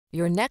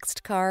Your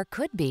next car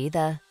could be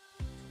the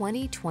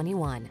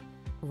 2021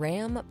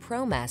 Ram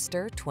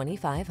ProMaster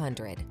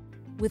 2500.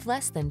 With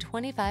less than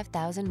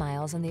 25,000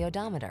 miles on the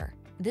odometer,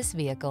 this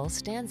vehicle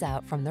stands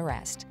out from the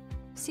rest.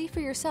 See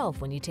for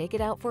yourself when you take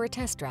it out for a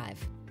test drive.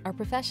 Our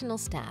professional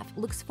staff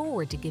looks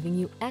forward to giving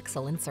you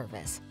excellent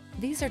service.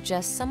 These are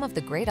just some of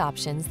the great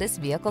options this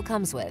vehicle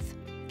comes with: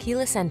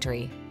 keyless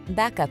entry,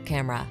 backup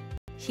camera,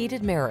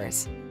 heated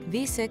mirrors,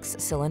 V6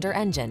 cylinder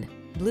engine,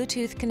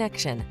 Bluetooth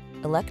connection,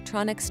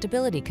 electronic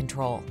stability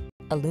control,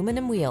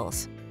 aluminum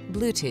wheels,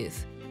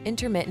 Bluetooth,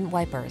 intermittent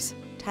wipers,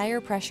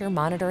 tire pressure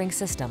monitoring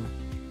system.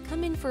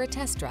 Come in for a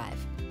test drive.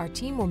 Our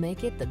team will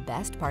make it the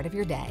best part of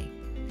your day.